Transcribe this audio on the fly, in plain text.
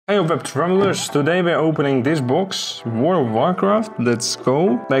Hey web travelers, today we're opening this box, World of Warcraft. Let's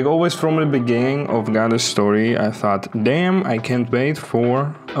go. Like always from the beginning of Gada's story, I thought, damn, I can't wait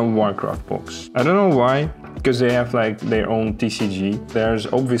for a Warcraft box. I don't know why, because they have like their own TCG. There's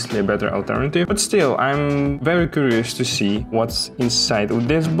obviously a better alternative, but still, I'm very curious to see what's inside of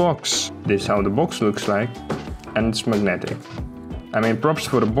this box. This is how the box looks like, and it's magnetic. I mean, props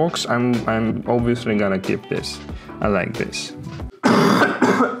for the box. I'm obviously gonna keep this. I like this.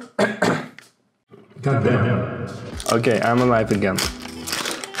 God damn. Okay, I'm alive again.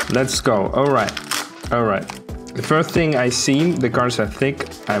 Let's go. Alright. The first thing I see, the cards are thick.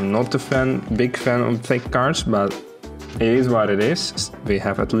 I'm not a big fan of thick cards, but it is what it is. We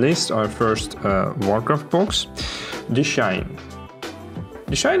have at least our first Warcraft box. The shine.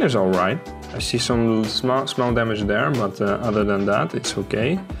 The shine is alright. I see some small damage there, but other than that, it's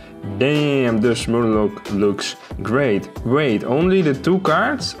okay. Damn, the Smurloc looks great. Wait, only the 2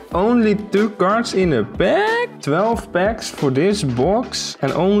 cards? Only 2 cards in a pack? 12 packs for this box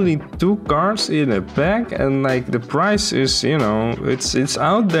and only 2 cards in a pack, and like the price is, you know, it's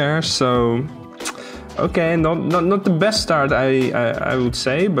out there, so okay, not the best start I would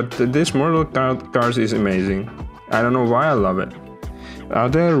say, but this Smurloc card is amazing. I don't know why I love it. Are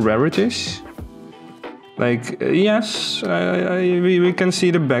there rarities? Like, yes, we can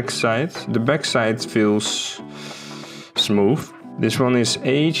see the backside. The backside feels smooth. This one is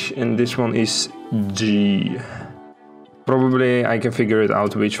H and this one is G. Probably I can figure it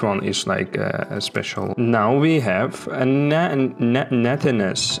out which one is like a special. Now we have a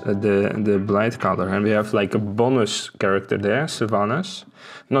Nathanes, the Blight color, and we have like a bonus character there, Sylvanas.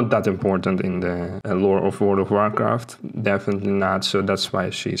 Not that important in the lore of World of Warcraft, definitely not, so that's why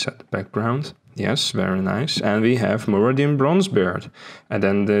she's at the background. Yes, very nice. And we have Muradin Bronzebeard, and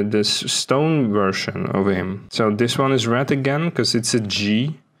then the stone version of him. So this one is red again, because it's a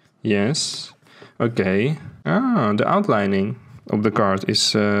G. Yes. Okay. Ah, the outlining of the card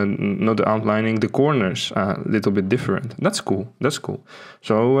is not the outlining, the corners are a little bit different. That's cool. That's cool.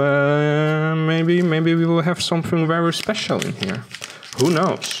 So maybe we will have something very special in here. Who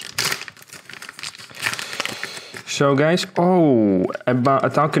knows? So guys,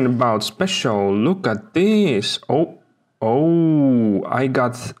 talking about special, look at this. Oh, I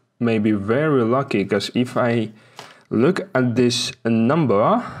got maybe very lucky, because if I look at this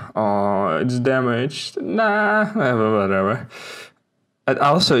number, oh, it's damaged. Nah, whatever. And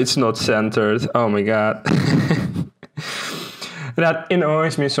also, it's not centered. Oh my god. That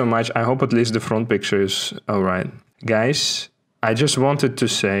annoys me so much. I hope at least the front picture is alright. Guys, I just wanted to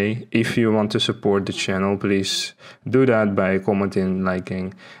say, if you want to support the channel, please do that by commenting,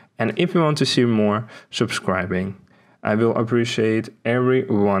 liking, and if you want to see more, subscribing. I will appreciate every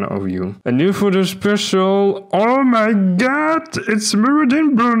one of you. And new for the special, oh my god, it's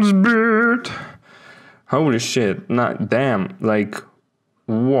Muradin Bronzebeard. Holy shit, nah, damn, like,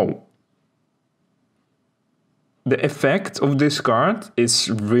 whoa. The effect of this card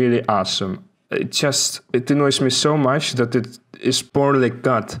is really awesome. It annoys me so much that it is poorly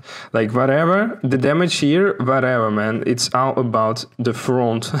cut. Like, whatever, the damage here, whatever, man. It's all about the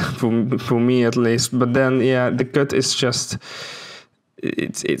front, for me at least. But then, yeah, the cut is just,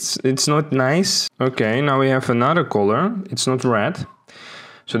 it's not nice. Okay, now we have another color. It's not red.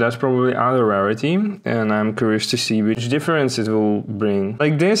 So that's probably other rarity, and I'm curious to see which difference it will bring.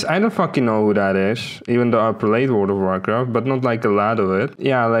 Like this, I don't fucking know who that is, even though I played World of Warcraft, but not like a lot of it.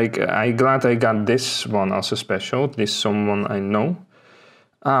 Yeah, like, I'm glad I got this one as a special, this someone I know.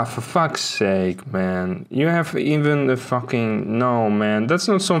 Ah, for fuck's sake, man. You have even a fucking... No, man, that's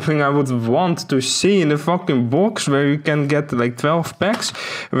not something I would want to see in a fucking box where you can get like 12 packs,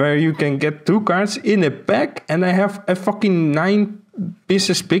 where you can get 2 cards in a pack, and I have a fucking 9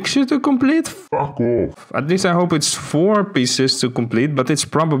 pieces picture to complete? Fuck off. At least I hope it's 4 pieces to complete, but it's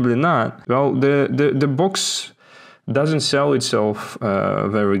probably not. Well, the box doesn't sell itself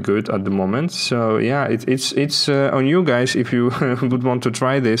very good at the moment, so yeah, it's on you guys if you would want to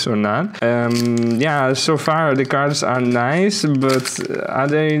try this or not. Yeah, so far the cards are nice, but are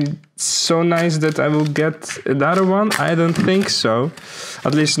they so nice that I will get another one? I don't think so.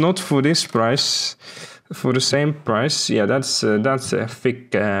 At least not for this price. For the same price, yeah, that's a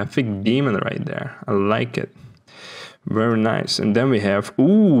thick demon right there. I like it. Very nice. And then we have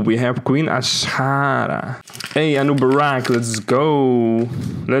Queen Ashara. Hey, Anubarak, let's go.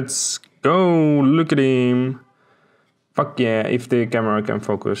 Let's go. Look at him. Fuck yeah, if the camera can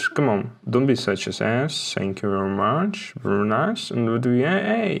focus. Come on, don't be such an ass. Thank you very much. Very nice. And what do we have?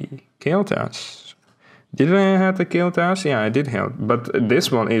 Hey, Kael'thas. Did I have the Kael'thas? Yeah, I did have. But this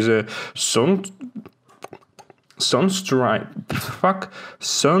one is a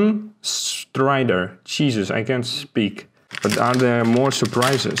Sunstrider. Jesus, I can't speak. But are there more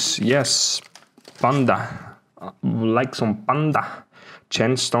surprises? Yes. Panda. Like some panda.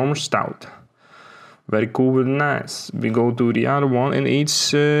 Chen Storm Stout. Very cool, very nice. We go to the other one and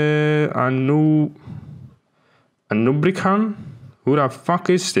it's Anubrikan. Who the fuck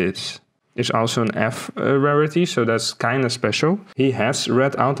is this? It's also an F rarity, so that's kind of special. He has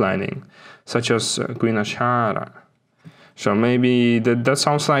red outlining, such as Queen Ashara. So maybe that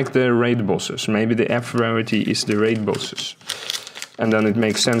sounds like the raid bosses. Maybe the F rarity is the raid bosses. And then it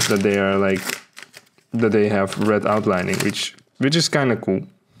makes sense that they are like, that they have red outlining, which is kind of cool.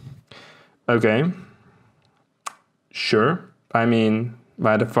 Okay. Sure. I mean,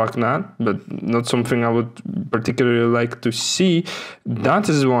 why the fuck not? But not something I would particularly like to see. That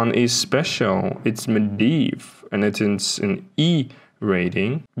one is special. It's Medivh, and it's an E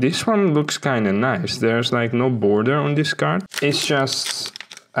rating. This one looks kind of nice. There's like no border on this card. It's just,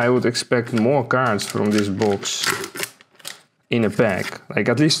 I would expect more cards from this box in a pack. Like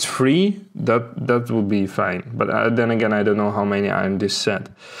at least 3, that would be fine. But then again, I don't know how many are in this set.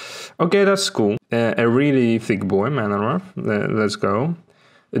 Okay, that's cool. A really thick boy, Manor. Let's go.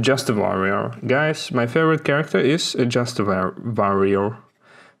 Just a warrior. Guys, my favorite character is just a warrior.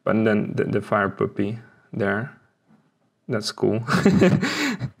 But then the fire puppy there. That's cool.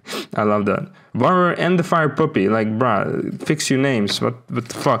 I love that. Warrior and the fire puppy. Like, bruh, fix your names. What the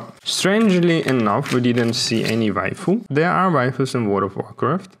fuck? Strangely enough, we didn't see any waifu. There are waifus in World of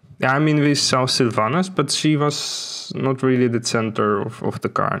Warcraft. Yeah, I mean, we saw Sylvanas, but she was not really the center of the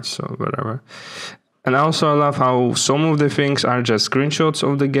card, so whatever. And I also love how some of the things are just screenshots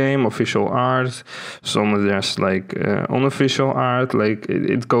of the game, official art. Some are just like unofficial art, like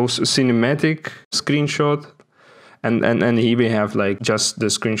it goes cinematic screenshot. And here we have like just the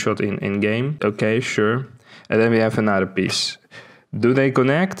screenshot in game. Okay, sure. And then we have another piece. Do they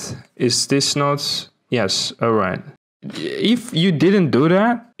connect? Is this not? Yes, all right. If you didn't do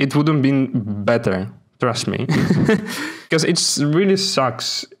that, it wouldn't been better. Trust me. Because it really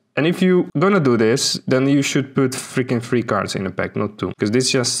sucks. And if you're gonna do this, then you should put freaking 3 cards in a pack, not 2. Because this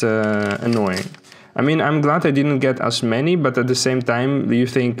is just annoying. I mean, I'm glad I didn't get as many, but at the same time, you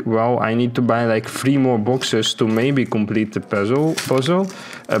think, well, I need to buy like 3 more boxes to maybe complete the puzzle.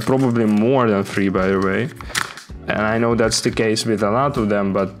 Probably more than 3, by the way. And I know that's the case with a lot of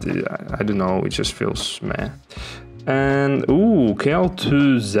them, but I don't know, it just feels meh. And, ooh,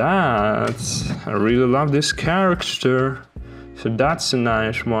 Kel'Thuzad. I really love this character. So that's a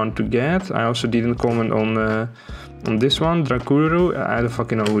nice one to get. I also didn't comment on this one, Drakuru. I don't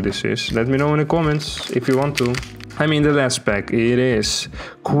fucking know who this is. Let me know in the comments if you want to. I mean, the last pack, it is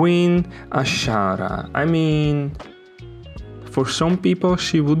Queen Ashara. I mean, for some people,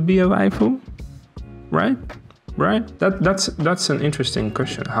 she would be a waifu, right? Right? That's an interesting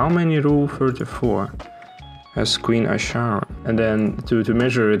question. How many Rule 34 has Queen Ashara? And then to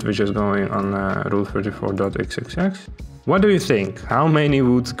measure it, we're just going on rule34.xxx. What do you think? How many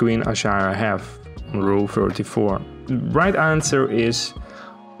would Queen Ashara have on Rule 34? The right answer is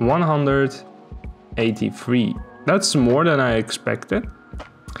 183. That's more than I expected.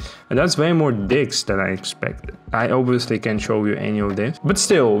 And that's way more dicks than I expected. I obviously can't show you any of this. But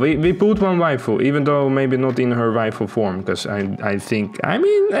still, we put one waifu, even though maybe not in her waifu form. Because I think, I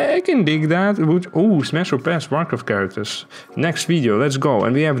mean, I can dig that. Oh, Smash or Pass Warcraft characters. Next video, let's go.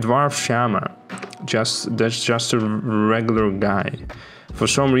 And we have Dwarf Shama. That's just a regular guy. For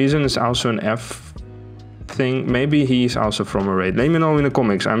some reason, it's also an F thing. Maybe he's also from a raid. Let me know in the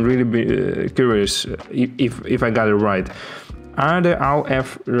comments. I'm really curious if I got it right. Are there all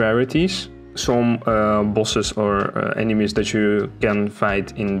F rarities? Some bosses or enemies that you can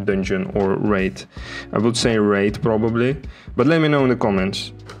fight in dungeon or raid? I would say raid probably, but let me know in the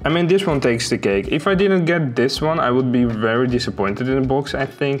comments. I mean, this one takes the cake. If I didn't get this one, I would be very disappointed in the box, I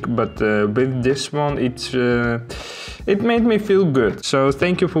think. But with this one, it made me feel good. So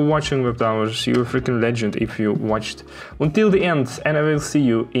thank you for watching, Web Towers. You're a freaking legend if you watched until the end, and I will see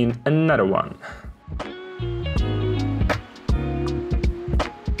you in another one.